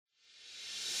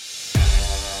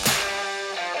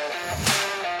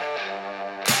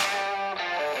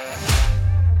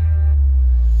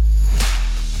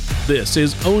This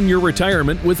is Own Your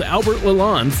Retirement with Albert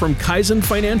Lalonde from Kaizen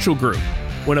Financial Group.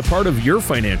 When a part of your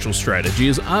financial strategy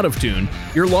is out of tune,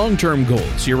 your long-term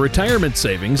goals, your retirement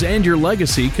savings, and your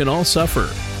legacy can all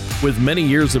suffer. With many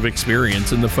years of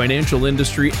experience in the financial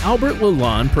industry, Albert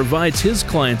Lalonde provides his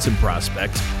clients and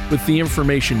prospects with the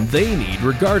information they need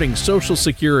regarding Social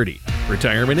Security,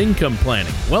 retirement income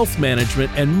planning, wealth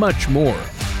management, and much more.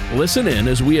 Listen in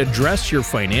as we address your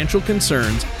financial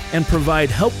concerns and provide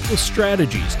helpful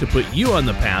strategies to put you on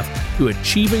the path to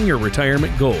achieving your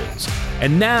retirement goals.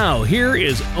 And now, here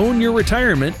is Own Your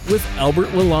Retirement with Albert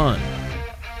Lalonde.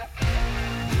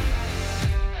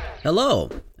 Hello,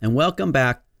 and welcome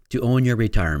back to Own Your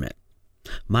Retirement.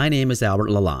 My name is Albert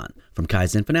Lalonde from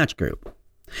Kaizen Financial Group.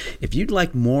 If you'd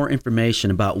like more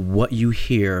information about what you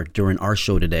hear during our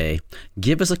show today,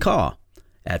 give us a call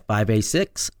at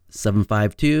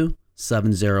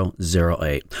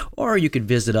 586-752-7008, or you could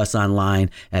visit us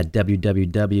online at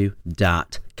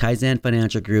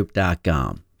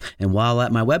www.kaizenfinancialgroup.com. And while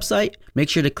at my website, make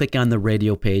sure to click on the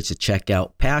radio page to check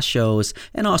out past shows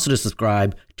and also to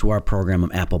subscribe to our program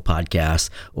on Apple Podcasts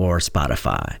or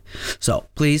Spotify. So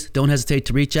please don't hesitate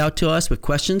to reach out to us with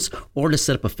questions or to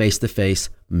set up a face-to-face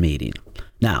meeting.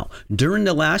 Now, during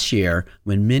the last year,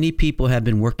 when many people have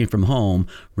been working from home,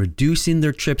 reducing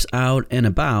their trips out and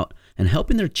about, and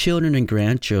helping their children and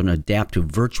grandchildren adapt to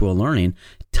virtual learning,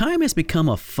 time has become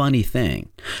a funny thing.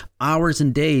 Hours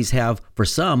and days have, for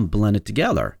some, blended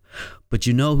together. But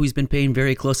you know who's been paying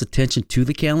very close attention to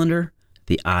the calendar?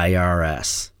 The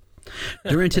IRS.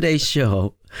 During today's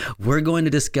show, we're going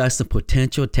to discuss some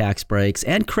potential tax breaks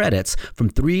and credits from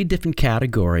three different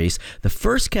categories. The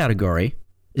first category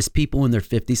is people in their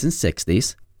 50s and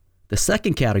 60s. The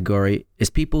second category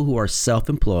is people who are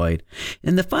self-employed.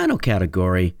 And the final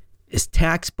category is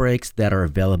tax breaks that are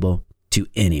available to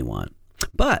anyone.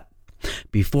 But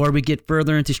before we get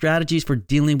further into strategies for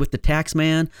dealing with the tax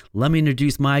man, let me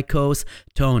introduce my co-host,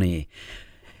 Tony.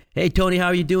 Hey, Tony, how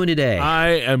are you doing today? I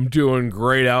am doing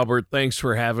great, Albert. Thanks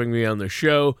for having me on the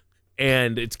show,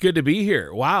 and it's good to be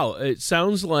here. Wow, it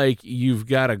sounds like you've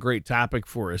got a great topic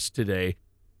for us today.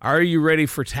 Are you ready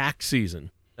for tax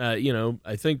season? I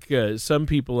think some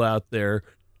people out there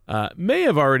may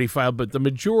have already filed, but the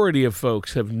majority of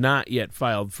folks have not yet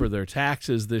filed for their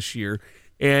taxes this year.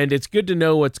 And it's good to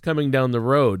know what's coming down the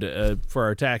road for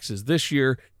our taxes this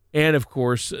year. And, of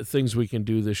course, things we can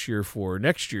do this year for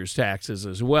next year's taxes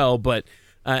as well. But,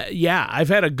 I've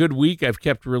had a good week. I've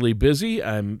kept really busy.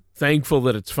 I'm thankful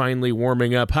that it's finally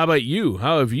warming up. How about you?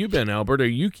 How have you been, Albert? Are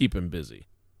you keeping busy?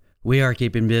 We are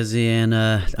keeping busy and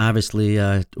obviously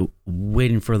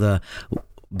waiting for the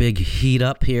big heat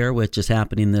up here, which is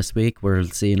happening this week. We're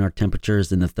seeing our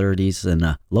temperatures in the 30s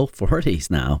and low 40s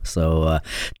now. So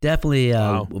definitely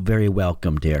very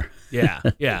welcomed here. Yeah.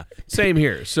 Same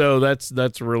here. So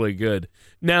that's really good.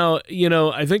 Now,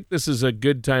 I think this is a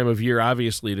good time of year,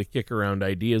 obviously, to kick around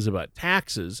ideas about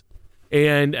taxes.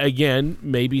 And again,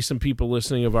 maybe some people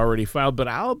listening have already filed, but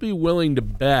I'll be willing to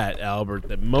bet, Albert,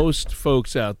 that most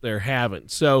folks out there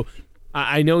haven't. So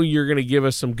I know you're going to give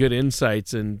us some good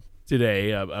insights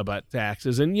today about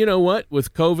taxes. And you know what?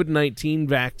 With COVID-19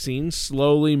 vaccines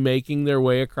slowly making their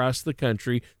way across the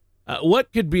country,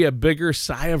 what could be a bigger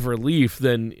sigh of relief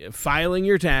than filing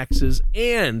your taxes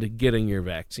and getting your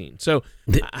vaccine? So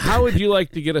how would you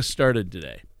like to get us started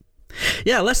today?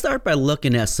 Yeah, let's start by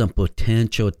looking at some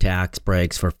potential tax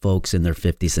breaks for folks in their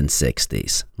 50s and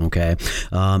 60s, okay?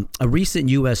 A recent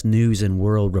U.S. News and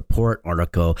World Report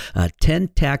article, 10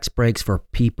 tax breaks for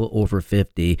people over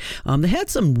 50, they had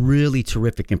some really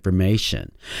terrific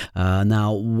information.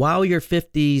 Now, while your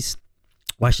 50s...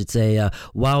 Well, I should say,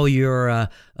 while your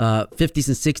 50s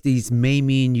and 60s may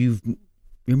mean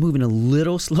you're moving a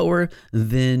little slower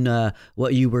than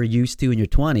what you were used to in your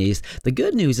 20s, the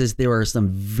good news is there are some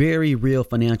very real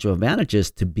financial advantages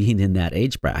to being in that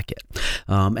age bracket.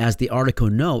 As the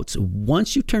article notes,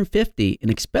 once you turn 50,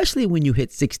 and especially when you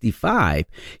hit 65,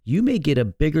 you may get a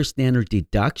bigger standard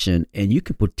deduction, and you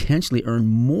could potentially earn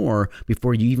more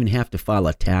before you even have to file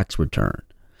a tax return.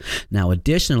 Now,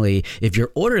 additionally, if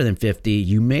you're older than 50,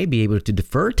 you may be able to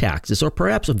defer taxes or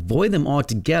perhaps avoid them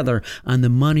altogether on the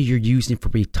money you're using for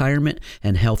retirement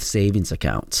and health savings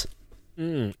accounts.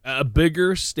 A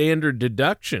bigger standard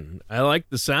deduction. I like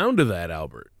the sound of that,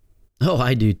 Albert. Oh,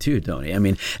 I do too, Tony. I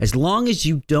mean, as long as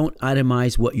you don't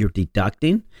itemize what you're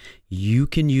deducting, you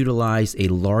can utilize a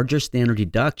larger standard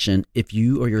deduction if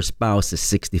you or your spouse is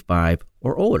 65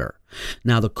 or older.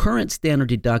 Now, the current standard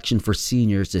deduction for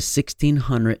seniors is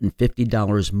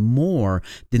 $1,650 more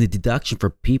than the deduction for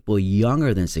people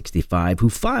younger than 65 who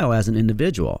file as an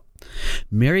individual.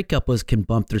 Married couples can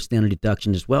bump their standard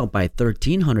deduction as well by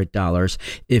 $1,300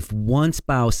 if one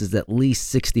spouse is at least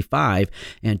 65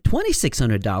 and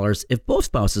 $2,600 if both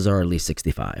spouses are at least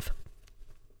 65.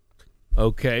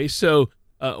 Okay, so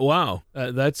wow,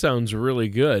 that sounds really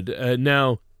good.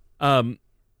 Now,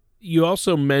 you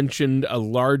also mentioned a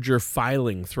larger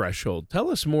filing threshold.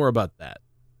 Tell us more about that.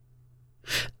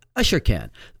 I sure can.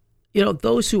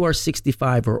 Those who are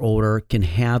 65 or older can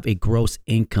have a gross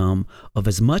income of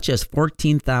as much as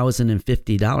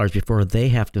 $14,050 before they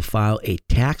have to file a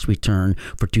tax return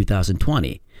for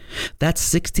 2020.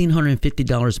 That's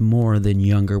 $1,650 more than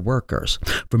younger workers.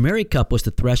 For married couples,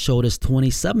 the threshold is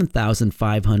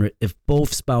 $27,500 if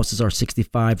both spouses are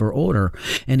 65 or older,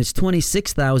 and it's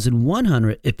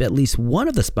 $26,100 if at least one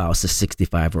of the spouses is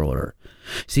 65 or older.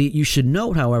 See, you should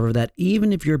note, however, that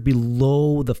even if you're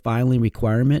below the filing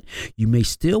requirement, you may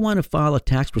still want to file a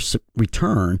tax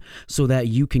return so that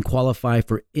you can qualify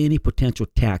for any potential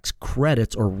tax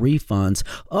credits or refunds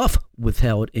of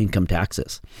withheld income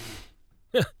taxes.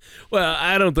 Well,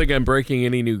 I don't think I'm breaking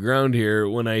any new ground here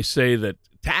when I say that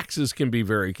taxes can be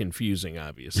very confusing,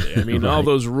 obviously. I mean, Right. all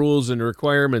those rules and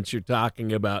requirements you're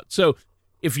talking about. So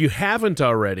if you haven't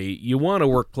already, you want to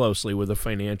work closely with a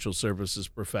financial services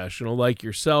professional like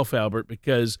yourself, Albert,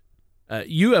 because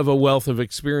you have a wealth of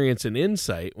experience and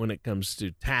insight when it comes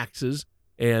to taxes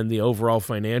and the overall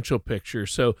financial picture.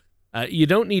 So you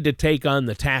don't need to take on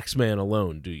the tax man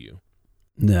alone, do you?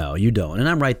 No, you don't. And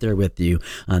I'm right there with you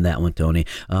on that one, Tony.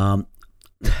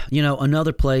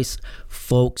 Another place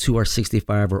folks who are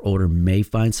 65 or older may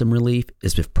find some relief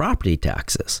is with property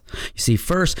taxes. You see,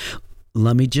 first,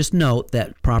 let me just note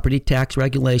that property tax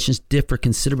regulations differ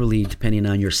considerably depending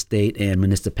on your state and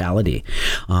municipality.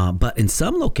 But in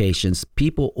some locations,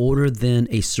 people older than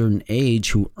a certain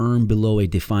age who earn below a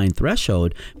defined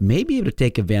threshold may be able to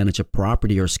take advantage of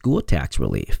property or school tax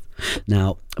relief.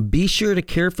 Now, be sure to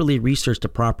carefully research the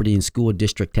property and school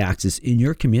district taxes in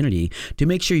your community to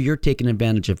make sure you're taking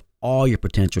advantage of all your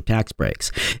potential tax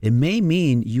breaks. It may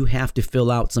mean you have to fill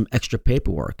out some extra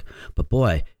paperwork, but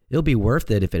boy, it'll be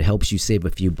worth it if it helps you save a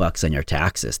few bucks on your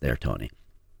taxes there, Tony.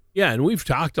 Yeah, and we've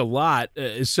talked a lot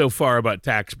so far about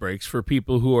tax breaks for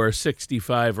people who are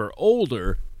 65 or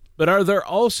older, but are there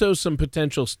also some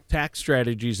potential tax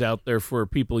strategies out there for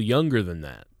people younger than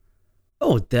that?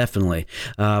 Oh, definitely.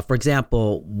 For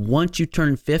example, once you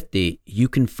turn 50, you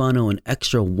can funnel an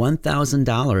extra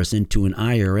 $1,000 into an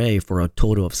IRA for a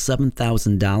total of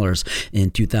 $7,000 in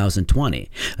 2020.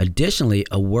 Additionally,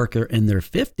 a worker in their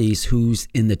 50s who's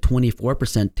in the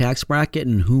 24% tax bracket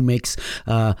and who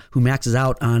maxes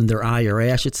out on their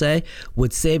IRA, I should say,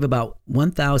 would save about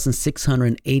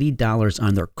 $1,680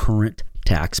 on their current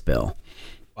tax bill.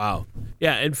 Wow.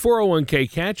 Yeah, and 401k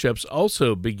catch-ups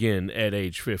also begin at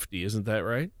age 50, isn't that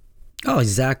right? Oh,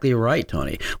 exactly right,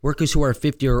 Tony. Workers who are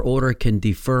 50 or older can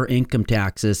defer income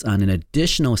taxes on an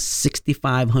additional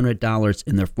 $6,500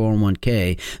 in their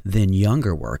 401k than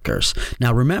younger workers.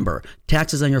 Now, remember,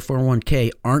 taxes on your 401k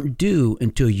aren't due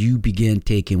until you begin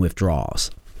taking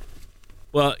withdrawals.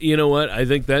 Well, you know what? I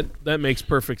think that makes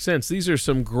perfect sense. These are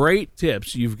some great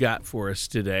tips you've got for us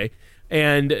today.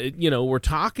 And, we're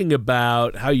talking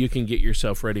about how you can get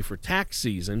yourself ready for tax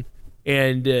season.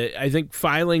 And I think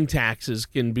filing taxes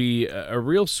can be a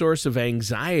real source of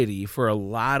anxiety for a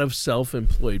lot of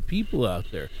self-employed people out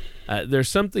there. There's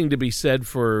something to be said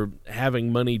for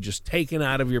having money just taken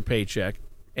out of your paycheck.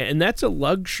 And that's a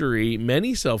luxury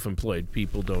many self-employed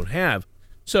people don't have.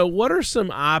 So what are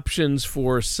some options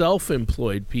for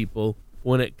self-employed people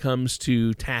when it comes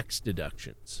to tax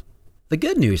deductions? The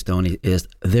good news, Tony, is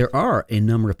there are a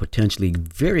number of potentially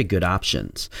very good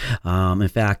options. In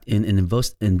fact, in an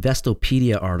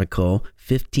Investopedia article,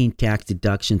 15 tax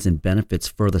deductions and benefits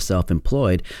for the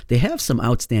self-employed, they have some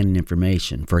outstanding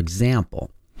information. For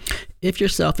example, if you're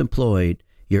self-employed,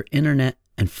 your internet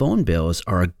and phone bills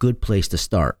are a good place to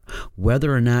start.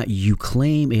 Whether or not you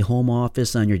claim a home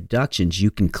office on your deductions,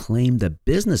 you can claim the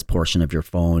business portion of your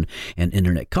phone and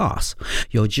internet costs.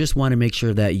 You'll just want to make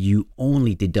sure that you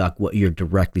only deduct what you're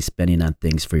directly spending on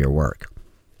things for your work.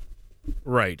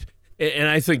 Right. And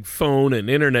I think phone and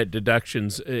internet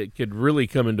deductions could really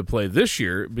come into play this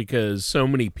year because so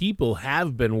many people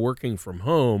have been working from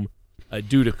home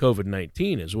due to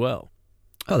COVID-19 as well.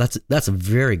 Oh, that's a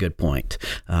very good point.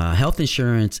 Health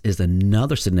insurance is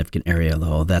another significant area,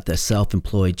 though, that the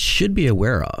self-employed should be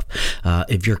aware of.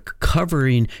 If you're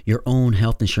covering your own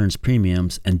health insurance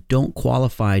premiums and don't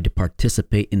qualify to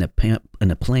participate in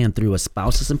a plan through a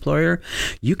spouse's employer,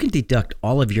 you can deduct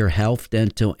all of your health,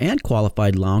 dental, and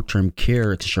qualified long-term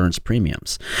care insurance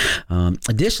premiums.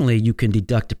 Additionally, you can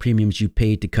deduct the premiums you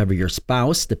paid to cover your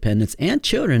spouse, dependents, and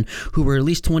children who were at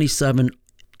least 27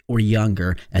 or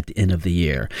younger at the end of the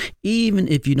year, even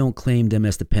if you don't claim them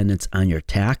as dependents on your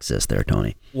taxes there,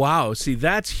 Tony. Wow. See,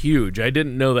 that's huge. I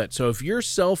didn't know that. So if you're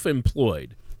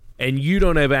self-employed and you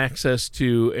don't have access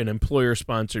to an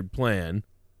employer-sponsored plan,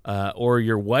 or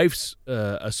your wife's,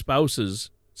 a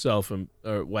spouse's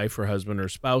wife or husband or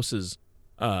spouse's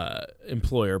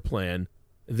employer plan,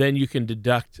 then you can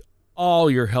deduct all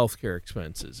your healthcare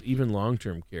expenses, even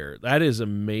long-term care. That is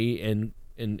amazing.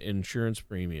 And insurance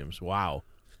premiums. Wow.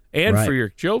 And right. For your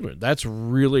children. That's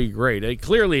really great.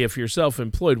 Clearly, if you're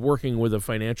self-employed, working with a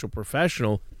financial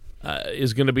professional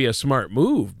is going to be a smart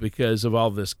move because of all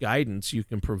this guidance you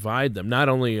can provide them, not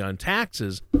only on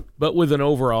taxes, but with an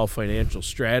overall financial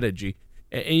strategy.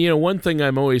 And one thing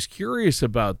I'm always curious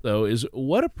about, though, is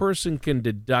what a person can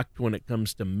deduct when it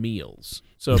comes to meals.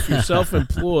 So if you're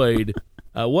self-employed,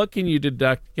 what can you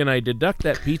deduct? Can I deduct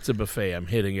that pizza buffet I'm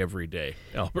hitting every day,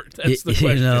 Albert? That's the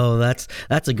question.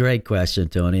 That's a great question,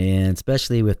 Tony, and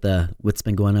especially with what's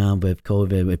been going on with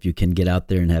COVID, if you can get out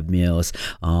there and have meals.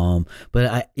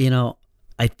 But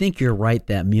I think you're right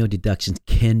that meal deductions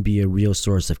can be a real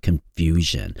source of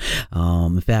confusion.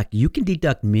 In fact, you can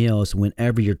deduct meals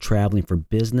whenever you're traveling for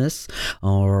business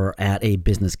or at a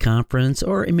business conference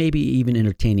or maybe even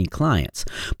entertaining clients.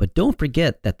 But don't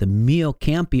forget that the meal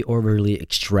can't be overly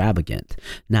extravagant.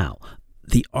 Now,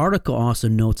 the article also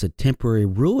notes a temporary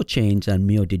rule change on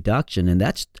meal deduction, and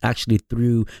that's actually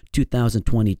through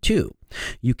 2022.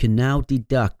 You can now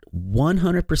deduct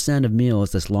 100% of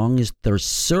meals as long as they're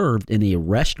served in a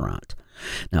restaurant.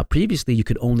 Now, previously, you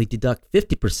could only deduct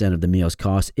 50% of the meal's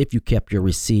cost if you kept your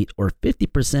receipt, or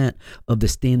 50% of the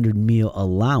standard meal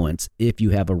allowance if you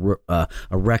have a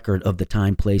record of the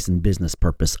time, place, and business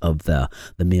purpose of the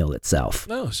meal itself.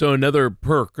 Oh, so another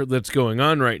perk that's going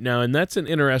on right now, and that's an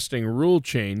interesting rule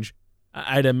change.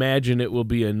 I'd imagine it will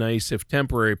be a nice, if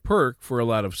temporary, perk for a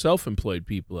lot of self-employed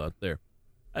people out there.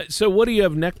 So what do you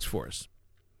have next for us?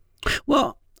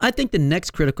 Well, I think the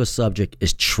next critical subject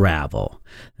is travel.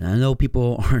 And I know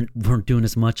people weren't doing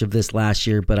as much of this last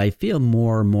year, but I feel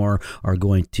more and more are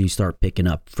going to start picking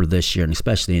up for this year, and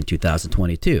especially in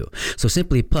 2022. So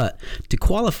simply put, to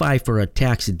qualify for a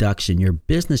tax deduction, your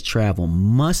business travel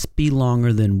must be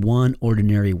longer than one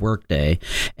ordinary workday,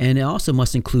 and it also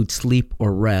must include sleep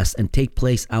or rest and take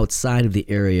place outside of the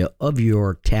area of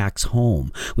your tax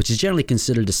home, which is generally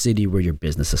considered the city where your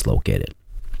business is located.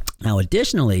 Now,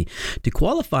 additionally, to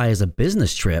qualify as a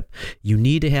business trip, you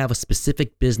need to have a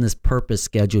specific business purpose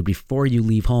scheduled before you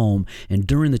leave home, and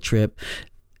during the trip,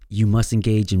 you must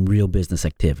engage in real business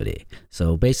activity.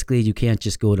 So basically, you can't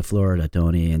just go to Florida,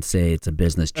 Tony, and say it's a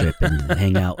business trip and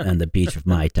hang out on the beach with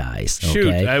Mai Tais. Okay?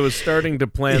 Shoot, I was starting to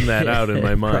plan that out in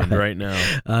my mind right now.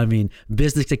 I mean,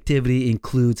 business activity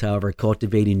includes, however,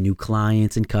 cultivating new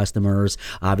clients and customers,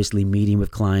 obviously meeting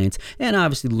with clients, and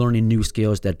obviously learning new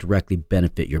skills that directly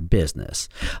benefit your business.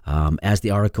 As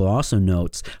the article also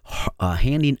notes,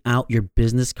 handing out your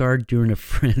business card during a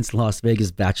friend's Las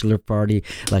Vegas bachelor party,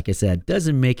 like I said,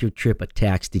 doesn't make your trip a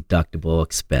tax-deductible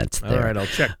expense there. All right, I'll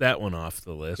check that one off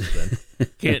the list then.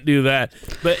 Can't do that.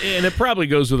 And it probably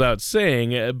goes without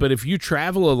saying, but if you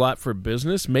travel a lot for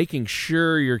business, making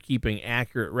sure you're keeping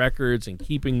accurate records and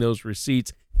keeping those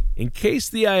receipts in case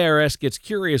the IRS gets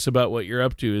curious about what you're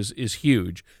up to is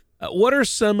huge. What are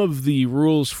some of the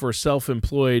rules for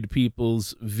self-employed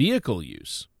people's vehicle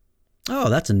use? Oh,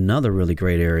 that's another really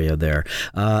great area there.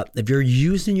 If you're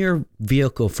using your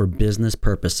vehicle for business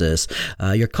purposes,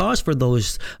 your costs for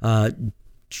those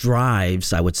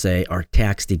drives, I would say, are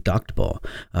tax deductible.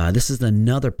 This is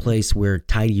another place where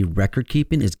tidy record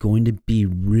keeping is going to be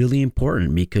really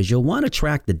important because you'll want to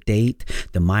track the date,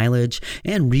 the mileage,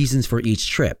 and reasons for each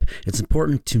trip. It's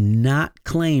important to not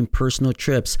claim personal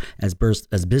trips as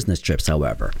business trips,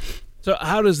 however. So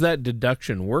how does that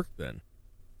deduction work then?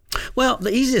 Well,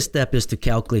 the easiest step is to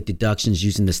calculate deductions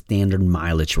using the standard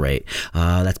mileage rate.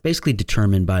 That's basically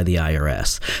determined by the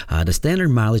IRS. The standard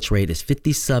mileage rate is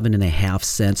 57.5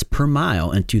 cents per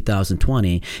mile in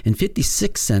 2020 and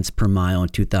 56 cents per mile in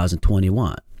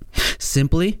 2021.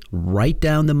 Simply write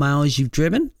down the miles you've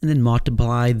driven and then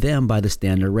multiply them by the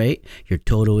standard rate. Your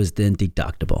total is then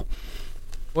deductible.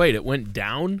 Wait, it went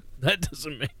down? That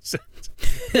doesn't make sense.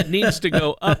 It needs to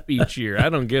go up each year. I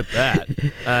don't get that.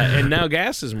 And now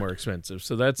gas is more expensive,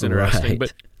 so that's interesting. Right.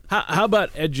 But how about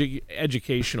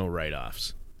educational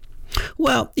write-offs?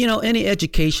 Well, any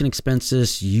education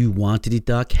expenses you want to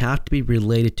deduct have to be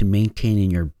related to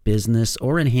maintaining your business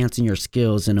or enhancing your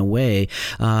skills in a way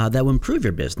that will improve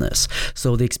your business.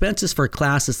 So the expenses for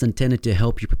classes intended to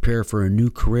help you prepare for a new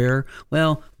career,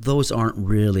 well, those aren't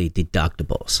really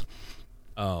deductibles.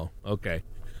 Oh, okay.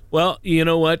 Well, you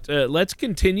know what? Let's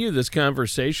continue this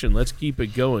conversation. Let's keep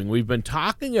it going. We've been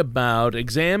talking about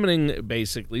examining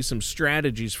basically some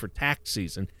strategies for tax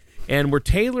season. And we're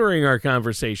tailoring our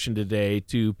conversation today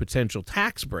to potential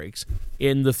tax breaks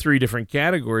in the 3 different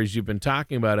categories you've been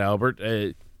talking about, Albert.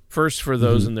 First, for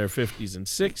those in their 50s and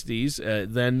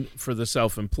 60s, then for the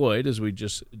self-employed, as we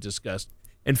just discussed.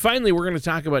 And finally, we're going to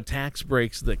talk about tax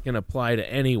breaks that can apply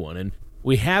to anyone. And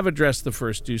we have addressed the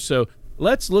first 2. So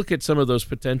let's look at some of those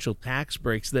potential tax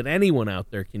breaks that anyone out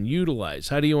there can utilize.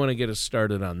 How do you want to get us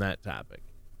started on that topic?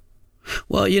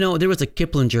 Well, there was a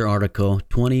Kiplinger article,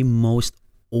 20 most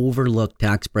overlooked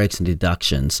tax breaks and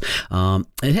deductions.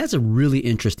 It has a really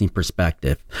interesting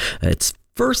perspective. Its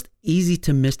first easy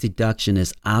to miss deduction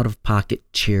is out-of-pocket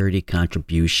charity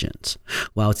contributions.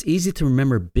 While it's easy to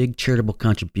remember big charitable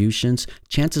contributions,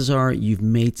 chances are you've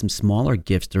made some smaller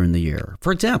gifts during the year.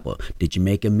 For example, did you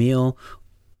make a meal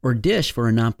or dish for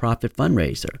a nonprofit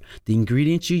fundraiser? The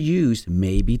ingredients you used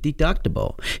may be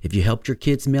deductible. If you helped your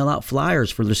kids mail out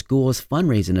flyers for their school's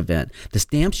fundraising event, the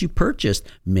stamps you purchased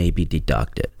may be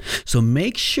deducted. So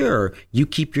make sure you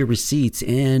keep your receipts,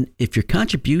 and if your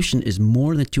contribution is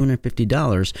more than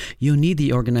 $250, you'll need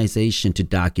the organization to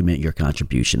document your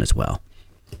contribution as well.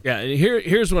 Yeah,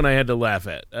 here's what I had to laugh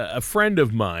at. A friend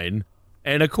of mine,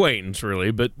 an acquaintance really,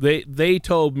 but they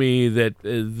told me that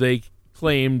they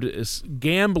claimed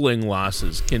gambling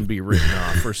losses can be written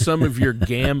off, or some of your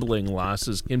gambling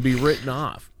losses can be written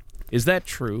off. Is that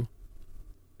true?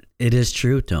 It is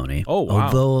true, Tony. Oh,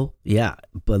 wow.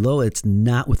 Although it's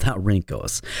not without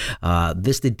wrinkles.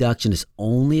 This deduction is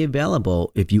only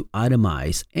available if you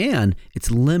itemize, and it's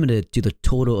limited to the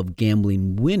total of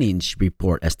gambling winnings you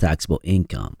report as taxable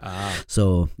income.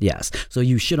 So, yes. So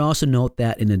you should also note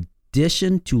that in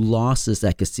addition to losses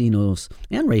at casinos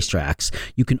and racetracks,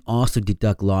 you can also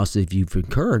deduct losses you've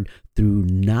incurred through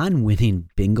non-winning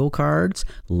bingo cards,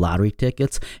 lottery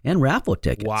tickets, and raffle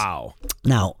tickets. Wow.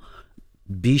 Now,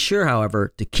 be sure,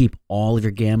 however, to keep all of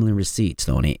your gambling receipts,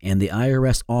 Tony, and the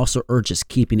IRS also urges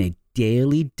keeping a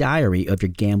daily diary of your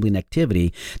gambling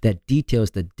activity that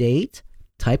details the date,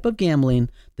 type of gambling,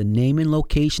 the name and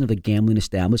location of the gambling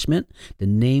establishment, the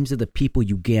names of the people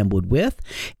you gambled with,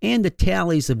 and the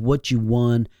tallies of what you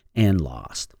won and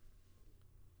lost.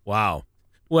 Wow.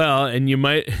 Well, and you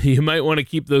might want to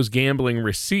keep those gambling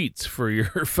receipts for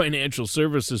your financial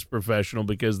services professional,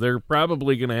 because they're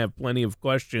probably going to have plenty of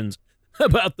questions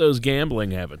about those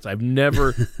gambling habits. I've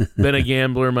never been a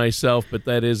gambler myself, but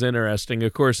that is interesting.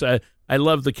 Of course, I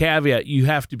love the caveat. You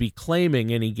have to be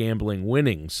claiming any gambling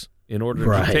winnings in order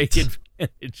to take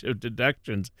advantage of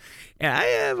deductions. And I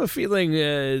have a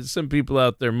feeling some people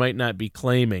out there might not be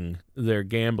claiming their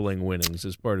gambling winnings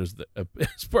as part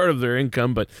of their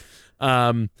income. But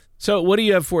so what do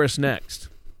you have for us next?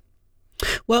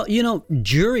 Well,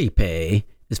 jury pay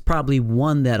is probably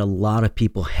one that a lot of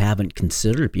people haven't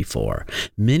considered before.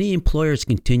 Many employers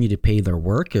continue to pay their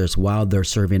workers while they're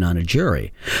serving on a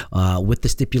jury, with the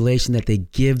stipulation that they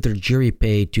give their jury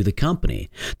pay to the company.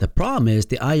 The problem is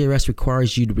the IRS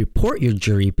requires you to report your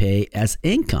jury pay as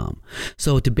income.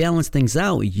 So to balance things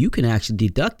out, you can actually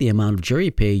deduct the amount of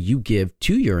jury pay you give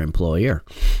to your employer.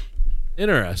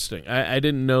 Interesting. I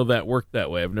didn't know that worked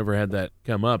that way. I've never had that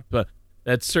come up, but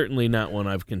that's certainly not one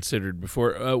I've considered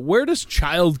before. Where does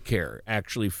childcare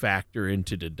actually factor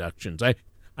into deductions?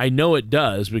 I know it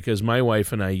does, because my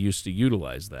wife and I used to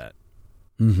utilize that.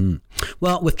 Mm-hmm.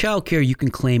 Well, with childcare, you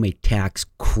can claim a tax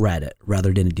credit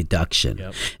rather than a deduction.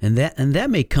 Yep. And that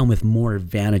may come with more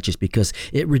advantages because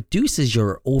it reduces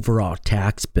your overall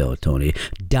tax bill, Tony,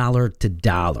 dollar to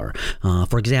dollar.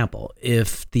 For example,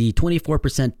 if the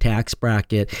 24% tax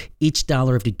bracket, each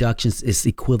dollar of deductions is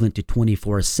equivalent to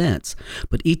 24 cents,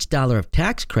 but each dollar of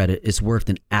tax credit is worth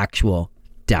an actual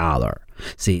dollar.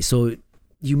 See, so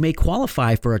you may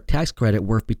qualify for a tax credit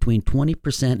worth between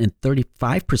 20% and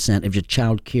 35% of your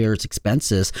child care's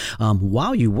expenses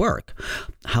while you work.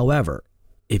 However,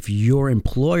 if your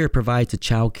employer provides a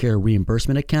child care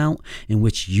reimbursement account in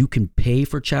which you can pay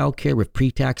for child care with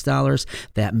pre-tax dollars,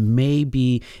 that may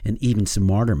be an even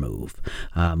smarter move.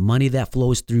 Money that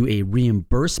flows through a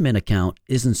reimbursement account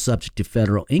isn't subject to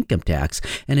federal income tax,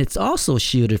 and it's also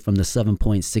shielded from the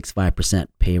 7.65%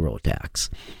 payroll tax.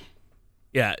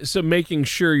 Yeah, so making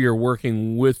sure you're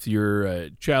working with your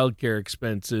child care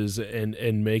expenses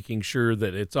and making sure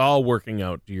that it's all working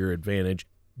out to your advantage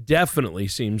definitely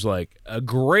seems like a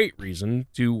great reason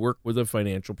to work with a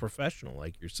financial professional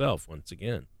like yourself once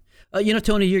again.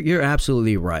 Tony, you're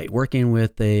absolutely right. Working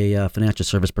with a financial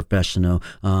service professional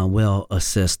will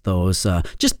assist those,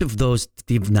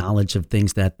 the knowledge of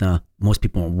things that most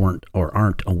people weren't or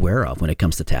aren't aware of when it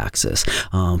comes to taxes,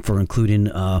 for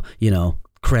including,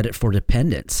 credit for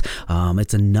dependents.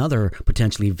 It's another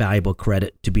potentially valuable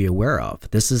credit to be aware of.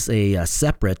 This is a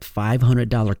separate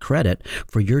 $500 credit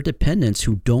for your dependents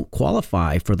who don't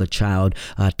qualify for the child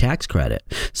tax credit.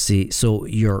 See, so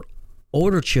your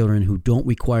older children who don't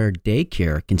require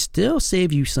daycare can still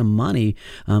save you some money,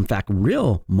 in fact,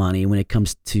 real money when it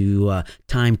comes to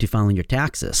time to filing your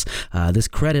taxes. This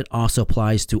credit also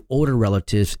applies to older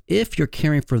relatives if you're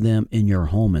caring for them in your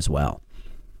home as well.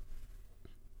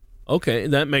 Okay,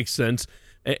 that makes sense.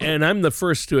 And I'm the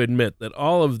first to admit that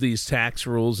all of these tax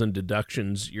rules and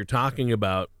deductions you're talking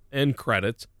about and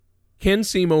credits can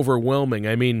seem overwhelming.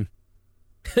 I mean,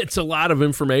 it's a lot of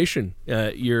information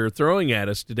you're throwing at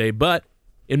us today, but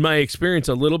in my experience,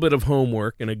 a little bit of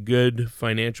homework and a good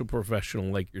financial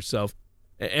professional like yourself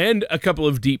and a couple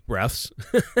of deep breaths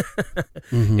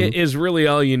is really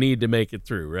all you need to make it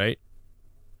through, right?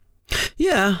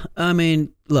 Yeah, I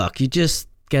mean, look, you just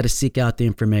got to seek out the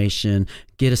information,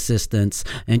 get assistance,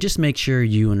 and just make sure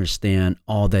you understand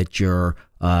all that you're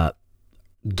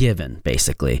given,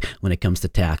 basically, when it comes to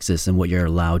taxes and what you're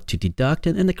allowed to deduct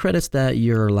and the credits that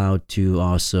you're allowed to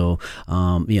also,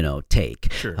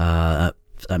 take. Sure. I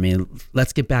mean,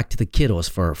 let's get back to the kiddos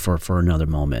for another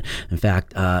moment. In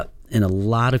fact, in a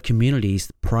lot of communities,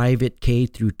 private K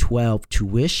through 12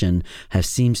 tuition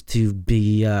seems to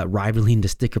be rivaling the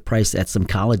sticker price at some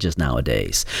colleges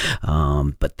nowadays.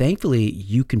 But thankfully,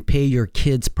 you can pay your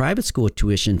kids' private school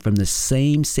tuition from the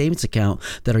same savings account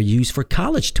that are used for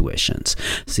college tuitions.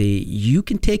 See, you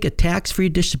can take a tax-free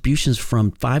distributions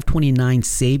from 529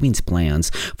 savings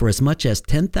plans for as much as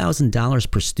 $10,000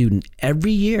 per student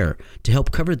every year to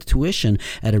help cover the tuition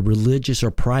at a religious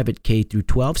or private K through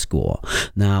 12 school.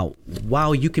 Now,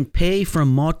 while you can pay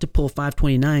from multiple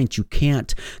 529s, you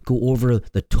can't go over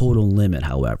the total limit,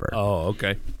 however. Oh,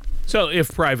 okay. So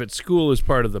if private school is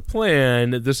part of the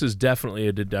plan, this is definitely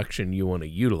a deduction you want to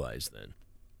utilize then.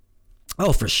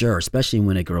 Oh, for sure, especially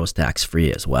when it grows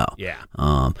tax-free as well. Yeah.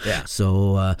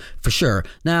 So for sure.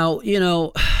 Now,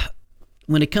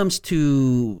 when it comes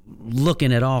to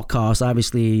looking at all costs,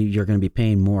 obviously you're going to be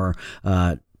paying more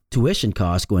tuition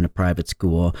costs going to private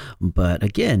school, but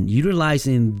again,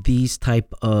 utilizing these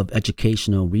type of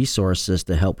educational resources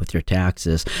to help with your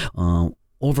taxes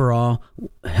overall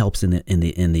helps in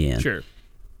the end. Sure.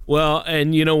 Well,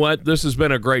 and you know what? This has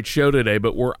been a great show today,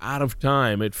 but we're out of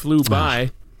time. It flew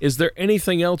by. Is there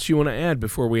anything else you want to add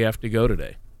before we have to go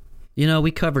today?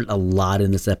 We covered a lot in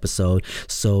this episode,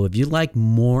 so if you'd like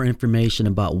more information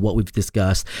about what we've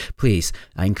discussed, please,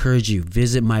 I encourage you,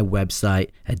 visit my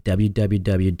website at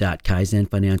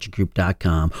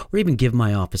www.kaizenfinancialgroup.com or even give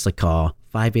my office a call,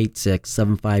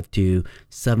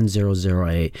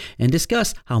 586-752-7008, and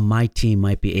discuss how my team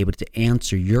might be able to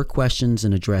answer your questions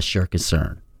and address your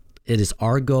concern. It is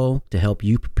our goal to help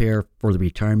you prepare for the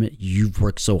retirement you've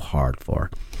worked so hard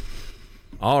for.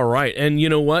 All right. And you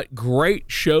know what? Great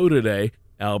show today,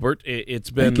 Albert.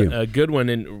 It's been a good one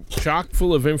and chock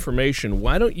full of information.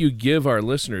 Why don't you give our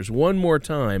listeners one more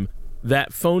time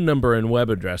that phone number and web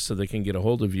address so they can get a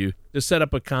hold of you to set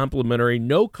up a complimentary,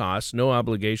 no cost, no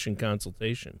obligation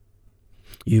consultation?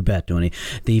 You bet, Tony.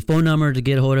 The phone number to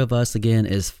get a hold of us again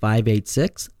is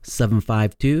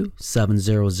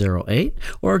 586-752-7008,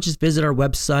 or just visit our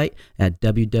website at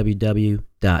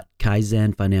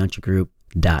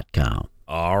www.kaizenfinancialgroup.com.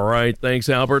 All right. Thanks,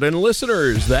 Albert. And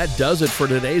listeners, that does it for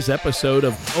today's episode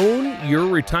of Own Your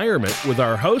Retirement with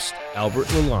our host, Albert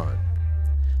Lalonde.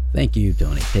 Thank you,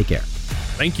 Tony. Take care.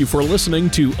 Thank you for listening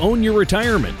to Own Your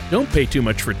Retirement. Don't pay too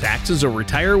much for taxes or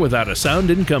retire without a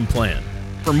sound income plan.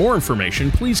 For more information,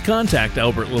 please contact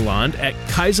Albert Lalonde at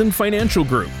Kaizen Financial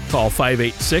Group. Call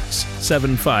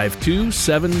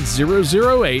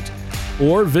 586-752-7008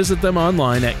 or visit them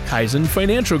online at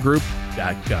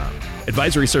kaizenfinancialgroup.com.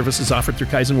 Advisory services offered through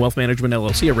Kaizen Wealth Management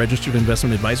LLC, a registered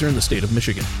investment advisor in the state of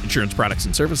Michigan. Insurance products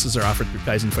and services are offered through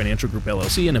Kaizen Financial Group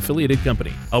LLC, an affiliated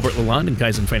company. Albert Lalonde and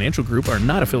Kaizen Financial Group are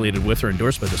not affiliated with or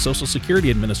endorsed by the Social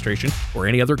Security Administration or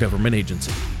any other government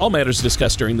agency. All matters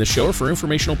discussed during this show are for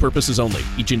informational purposes only.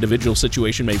 Each individual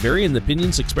situation may vary, and the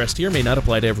opinions expressed here may not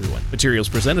apply to everyone. Materials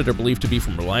presented are believed to be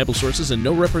from reliable sources, and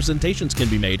no representations can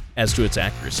be made as to its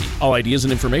accuracy. All ideas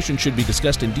and information should be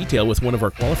discussed in detail with one of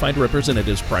our qualified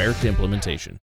representatives prior to implementation.